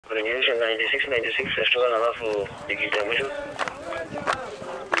Organization 96 festival alafu ikitambulisho.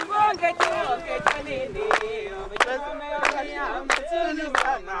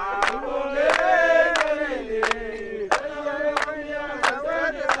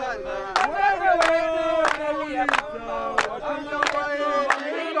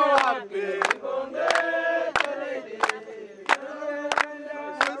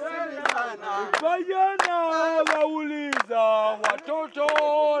 Vijana wauliza watoto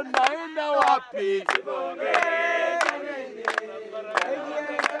naenda wapi?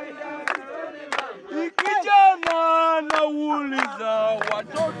 Kijana nauliza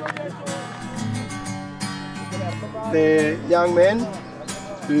watoto. They're young men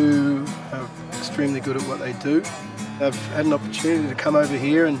who are extremely good at what they do. They've had an opportunity to come over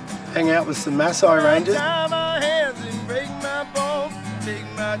here and hang out with some Maasai Rangers.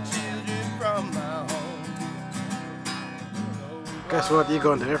 Guess what? You're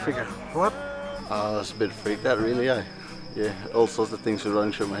going to Africa. What? I was a bit freaked out, really, eh? Yeah, all sorts of things were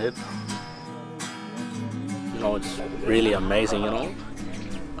running through my head. You know, it's really amazing, you know.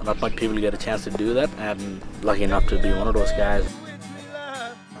 Not many people get a chance to do that, and lucky enough to be one of those guys.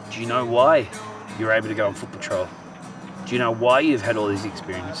 Do you know why you're able to go on foot patrol? Do you know why you've had all these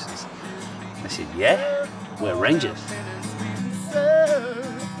experiences? I said, yeah, we're Rangers.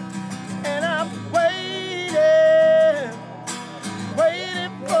 And I'm waiting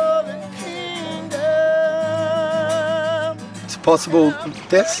for the kingdom. It's a possible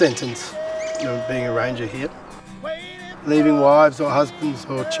death sentence, you know, being a ranger here. Leaving wives or husbands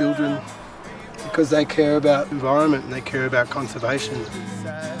or children because they care about the environment and they care about conservation.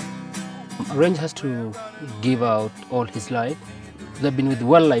 A ranger has to give out all his life. They've been with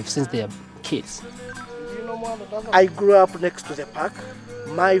wildlife since they are kids. I grew up next to the park.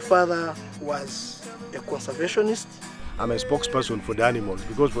 My father was a conservationist. I'm a spokesperson for the animals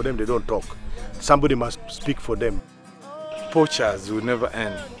because for them they don't talk. Somebody must speak for them. Poachers will never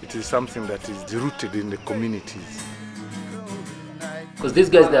end. It is something that is rooted in the communities. Because these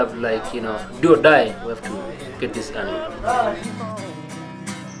guys, they have like, you know, do or die, we have to get this animal.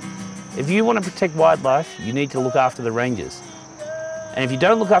 If you want to protect wildlife, you need to look after the rangers. And if you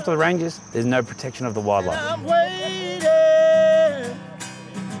don't look after the rangers, there's no protection of the wildlife. I'm waiting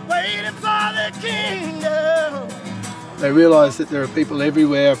for the kingdom. They realise that there are people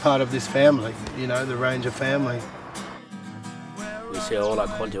everywhere a part of this family, you know, the Ranger family. We share all our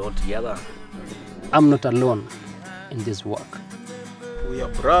culture all together. I'm not alone in this work. We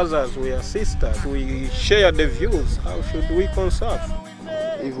are brothers, we are sisters, we share the views. How should we conserve?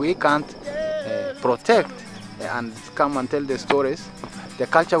 If we can't protect and come and tell the stories, the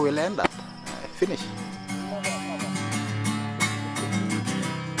culture will end up finished.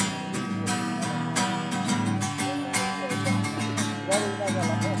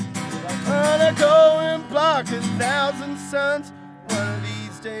 Gonna go and block 1,000 suns. One of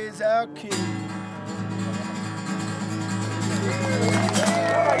these days our king